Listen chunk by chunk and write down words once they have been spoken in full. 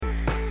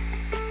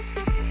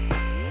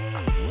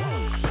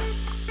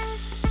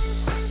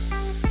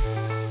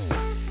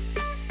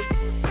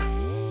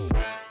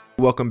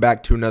Welcome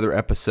back to another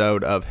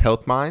episode of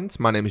Health Minds.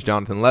 My name is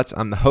Jonathan Lutz.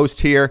 I'm the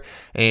host here.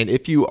 And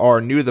if you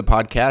are new to the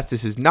podcast,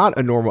 this is not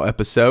a normal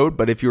episode,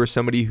 but if you are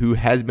somebody who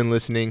has been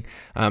listening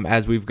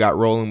as we've got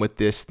rolling with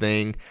this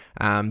thing,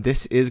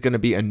 this is going to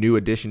be a new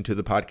addition to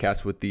the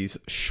podcast with these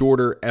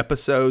shorter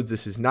episodes.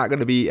 This is not going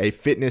to be a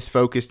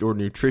fitness-focused or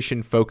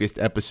nutrition-focused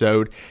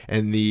episode,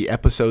 and the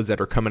episodes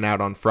that are coming out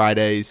on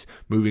Fridays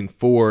moving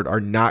forward are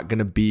not going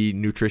to be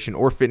nutrition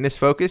or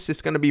fitness-focused.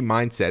 It's going to be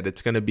mindset.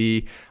 It's going to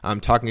be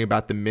talking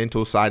about the mental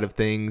side of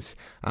things,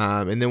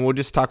 and then we'll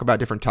just talk about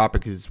different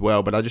topics as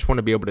well. But I just want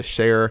to be able to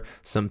share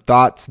some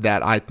thoughts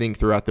that I think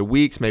throughout the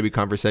weeks, maybe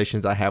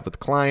conversations I have with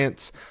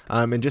clients,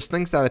 and just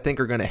things that I think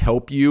are going to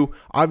help you.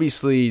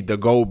 Obviously, the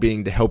goal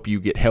being to help you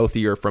get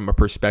healthier from a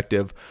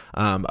perspective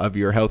of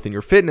your health and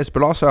your fitness,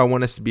 but also I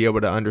want us to be able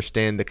to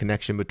understand the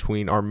connection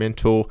between our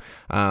mental,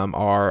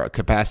 our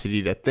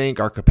capacity to think,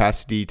 our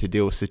capacity to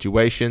deal with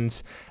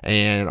situations,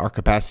 and our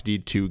capacity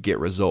to get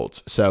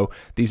results. So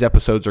these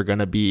episodes are going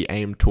to be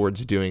aimed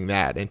towards doing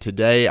that. And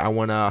today I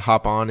want to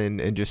hop on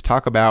and just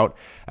talk about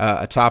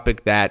a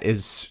topic that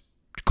is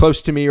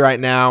close to me right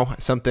now,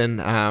 something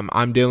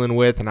I'm dealing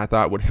with, and I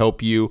thought would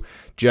help you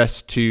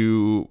just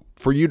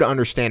for you to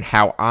understand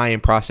how I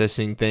am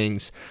processing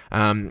things.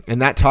 And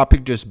that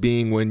topic just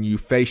being when you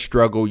face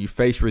struggle, you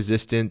face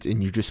resistance,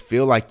 and you just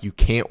feel like you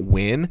can't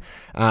win.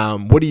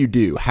 What do you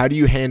do? How do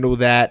you handle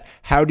that?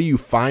 How do you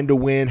find a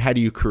win? How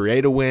do you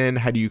create a win?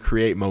 How do you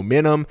create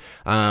momentum?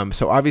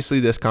 So obviously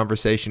this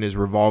conversation is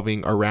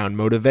revolving around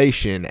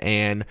motivation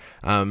and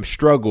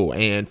struggle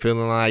and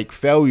feeling like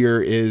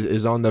failure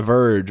is on the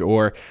verge,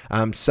 or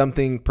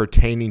something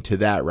pertaining to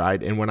that,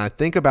 right? And when I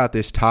think about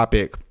this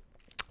topic,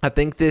 I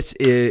think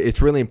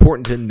it's really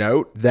important to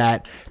note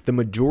that the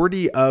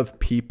majority of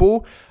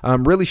people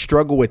really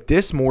struggle with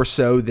this more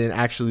so than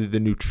actually the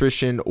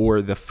nutrition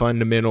or the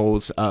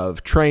fundamentals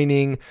of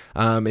training.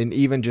 And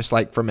even just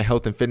like from a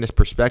health and fitness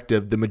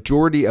perspective, the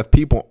majority of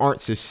people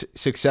aren't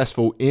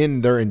successful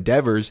in their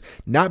endeavors,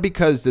 not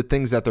because the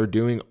things that they're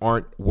doing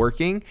aren't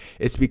working.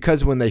 It's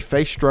because when they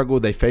face struggle,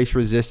 they face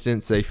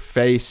resistance, they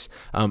face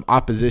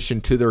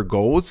opposition to their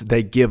goals,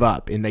 they give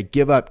up, and they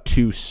give up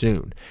too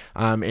soon.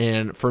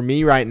 And for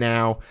me right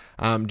now,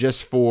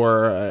 just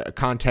for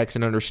context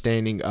and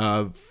understanding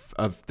of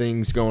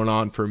things going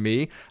on for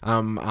me,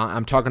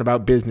 I'm talking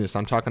about business.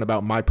 I'm talking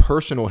about my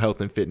personal health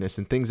and fitness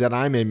and things that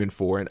I'm aiming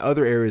for in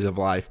other areas of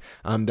life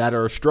that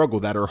are a struggle,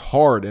 that are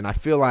hard. And I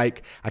feel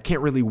like I can't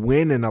really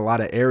win in a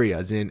lot of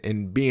areas.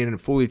 And being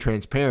fully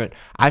transparent,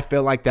 I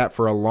felt like that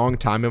for a long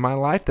time in my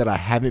life, that I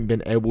haven't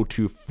been able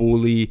to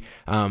fully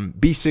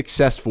be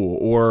successful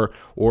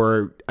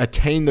or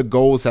attain the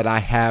goals that I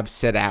have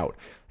set out.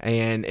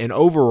 And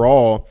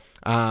overall,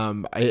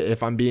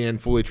 if I'm being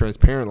fully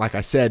transparent, like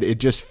I said, it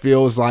just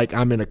feels like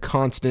I'm in a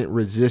constant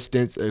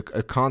resistance, a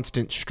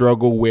constant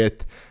struggle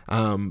with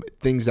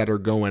things that are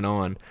going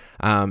on.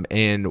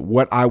 And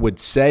what I would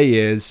say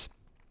is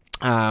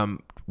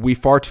we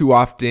far too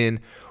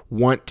often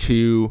want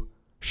to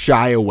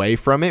shy away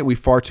from it. We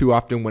far too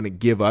often want to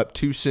give up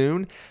too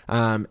soon.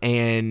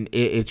 And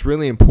it's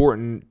really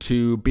important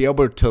to be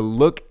able to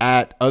look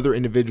at other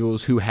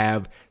individuals who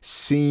have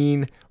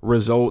seen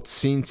results,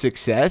 seen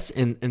success,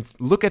 and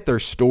look at their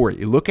story.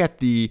 Look at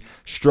the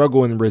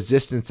struggle and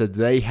resistance that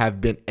they have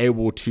been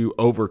able to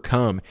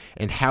overcome,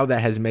 and how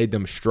that has made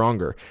them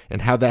stronger,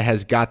 and how that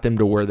has got them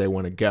to where they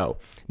want to go.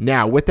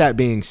 Now, with that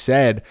being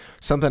said,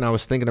 something I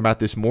was thinking about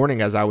this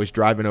morning as I was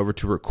driving over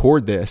to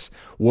record this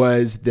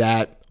was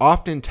that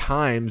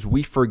oftentimes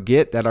we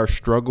forget that our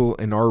struggle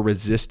and our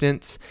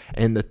resistance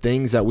and the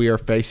things that we are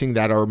facing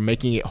that are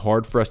making it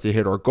hard for us to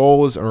hit our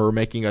goals or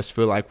making us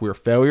feel like we're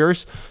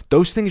failures,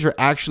 those things are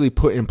actually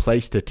put in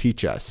place to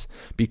teach us.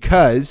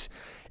 Because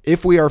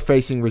if we are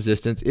facing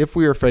resistance, if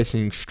we are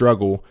facing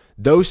struggle,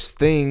 those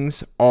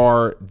things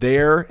are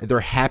there. They're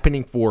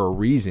happening for a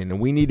reason. And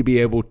we need to be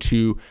able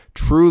to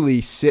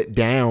truly sit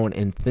down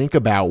and think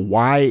about,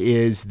 why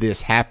is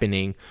this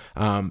happening?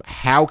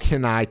 How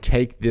can I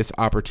take this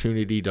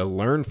opportunity to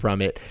learn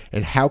from it?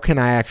 And how can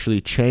I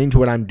actually change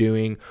what I'm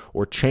doing,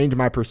 or change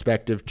my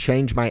perspective,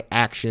 change my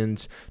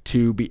actions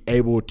to be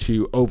able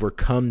to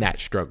overcome that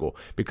struggle?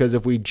 Because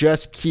if we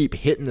just keep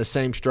hitting the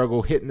same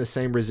struggle, hitting the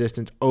same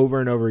resistance over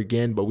and over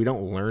again, but we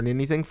don't learn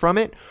anything from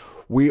it,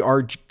 we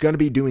are going to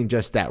be doing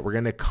just that. We're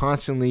going to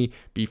constantly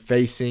be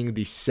facing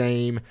the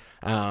same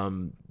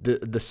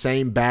the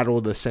same battle,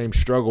 the same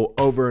struggle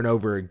over and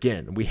over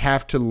again. We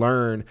have to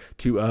learn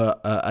to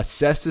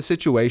assess the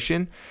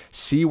situation,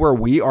 see where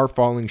we are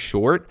falling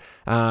short,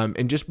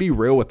 and just be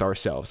real with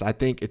ourselves. I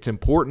think it's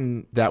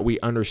important that we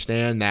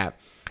understand that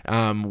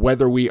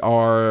whether we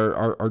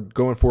are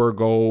going for a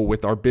goal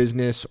with our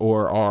business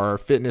or our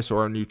fitness or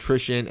our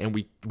nutrition, and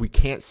we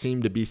can't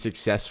seem to be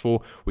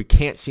successful, we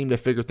can't seem to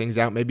figure things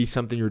out, maybe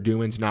something you're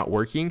doing is not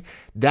working,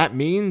 that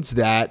means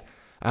that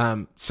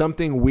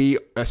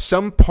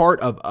some part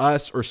of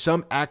us or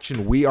some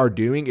action we are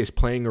doing is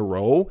playing a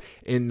role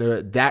in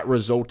that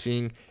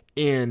resulting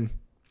in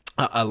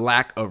a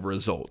lack of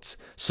results.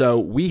 So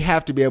we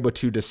have to be able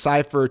to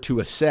decipher, to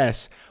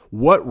assess,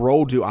 what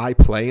role do I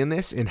play in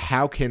this, and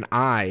how can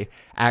I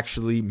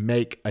actually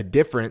make a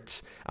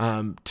difference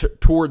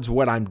towards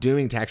what I'm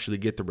doing to actually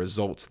get the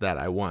results that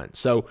I want.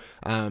 So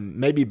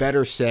maybe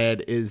better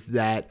said is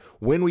that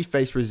when we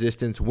face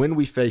resistance, when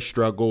we face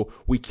struggle,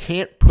 we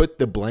can't put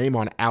the blame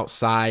on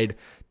outside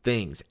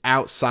things,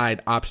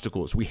 outside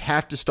obstacles. We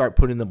have to start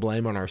putting the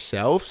blame on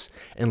ourselves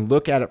and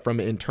look at it from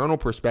an internal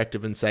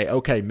perspective and say,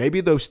 okay,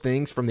 maybe those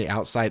things from the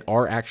outside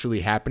are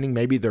actually happening.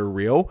 Maybe they're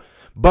real,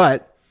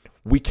 but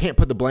we can't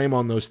put the blame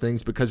on those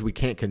things because we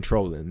can't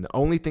control them. The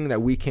only thing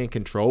that we can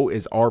control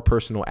is our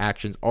personal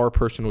actions, our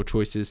personal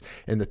choices,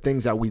 and the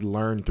things that we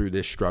learn through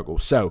this struggle.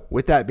 So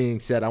with that being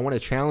said, I want to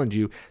challenge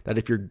you that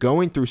if you're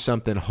going through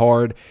something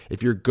hard,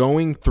 if you're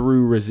going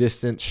through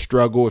resistance,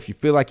 struggle, if you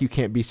feel like you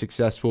can't be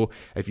successful,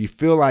 if you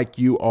feel like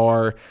you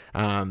are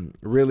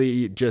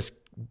really just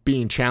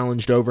being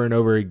challenged over and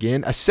over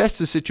again, assess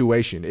the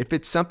situation. If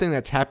it's something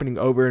that's happening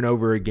over and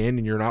over again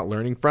and you're not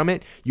learning from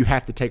it, you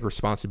have to take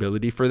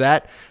responsibility for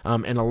that.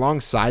 And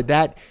alongside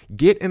that,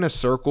 get in a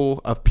circle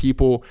of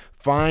people.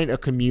 Find a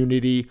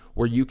community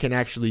where you can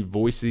actually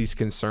voice these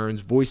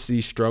concerns, voice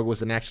these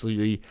struggles, and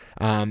actually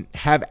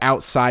have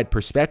outside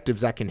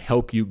perspectives that can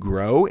help you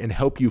grow and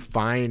help you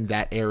find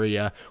that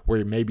area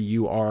where maybe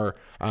you are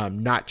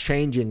not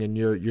changing and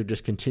you're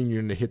just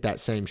continuing to hit that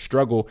same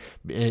struggle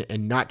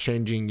and not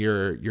changing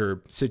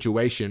your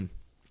situation,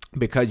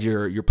 because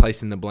you're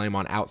placing the blame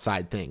on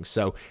outside things.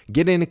 So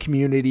get in a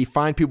community,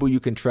 find people you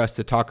can trust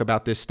to talk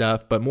about this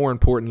stuff, but more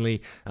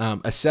importantly,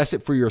 assess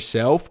it for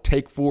yourself.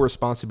 Take full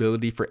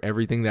responsibility for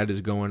everything that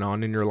is going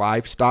on in your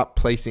life. Stop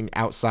placing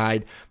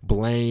outside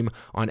blame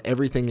on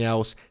everything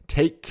else.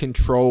 Take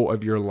control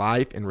of your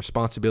life and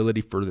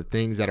responsibility for the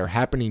things that are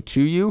happening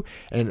to you.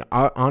 And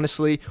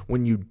honestly,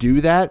 when you do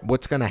that,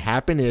 what's going to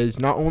happen is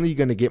not only are you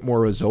going to get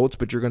more results,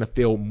 but you're going to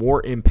feel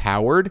more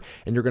empowered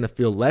and you're going to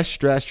feel less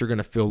stressed. You're going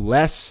to feel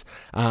less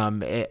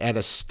at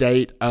a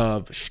state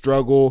of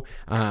struggle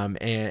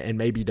and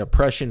maybe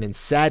depression and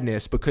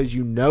sadness, because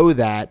you know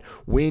that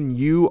when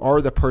you are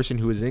the person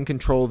who is in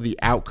control of the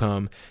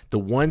outcome, the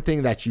one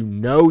thing that you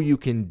know you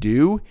can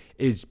do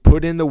is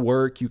put in the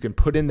work, you can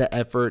put in the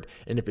effort,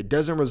 and if it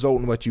doesn't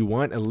result in what you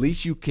want, at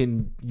least you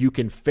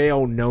can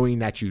fail knowing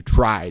that you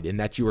tried and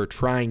that you are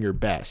trying your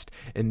best,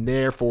 and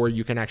therefore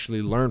you can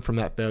actually learn from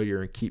that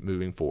failure and keep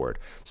moving forward.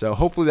 So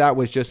hopefully that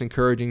was just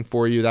encouraging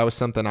for you. That was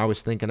something I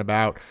was thinking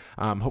about.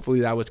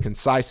 Hopefully that was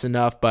concise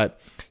enough, but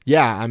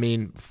yeah, I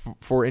mean,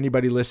 for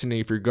anybody listening,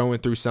 if you're going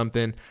through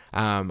something,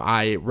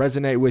 I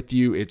resonate with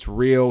you. It's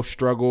real.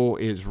 Struggle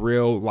is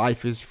real.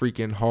 Life is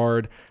freaking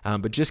hard,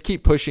 but just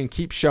keep pushing,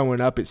 keep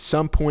showing up. At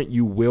some point,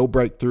 you will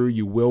break through.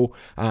 You will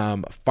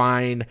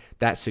find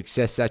that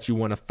success that you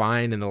want to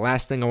find. And the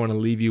last thing I want to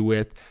leave you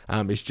with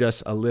is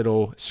just a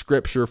little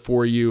scripture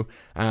for you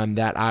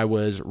that I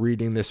was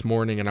reading this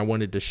morning, and I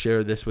wanted to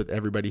share this with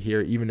everybody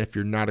here. Even if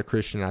you're not a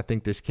Christian, I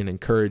think this can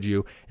encourage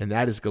you, and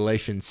that is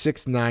Galatians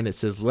 6:9. It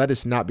says, "Let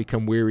us not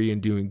become weary in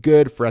doing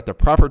good, for at the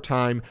proper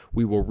time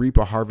we will reap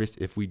a harvest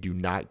if we do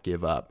not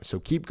give up." So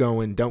keep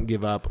going. Don't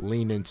give up.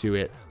 Lean into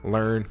it.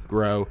 Learn,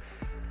 grow.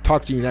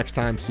 Talk to you next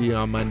time. See you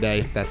on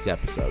Monday. That's the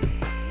episode.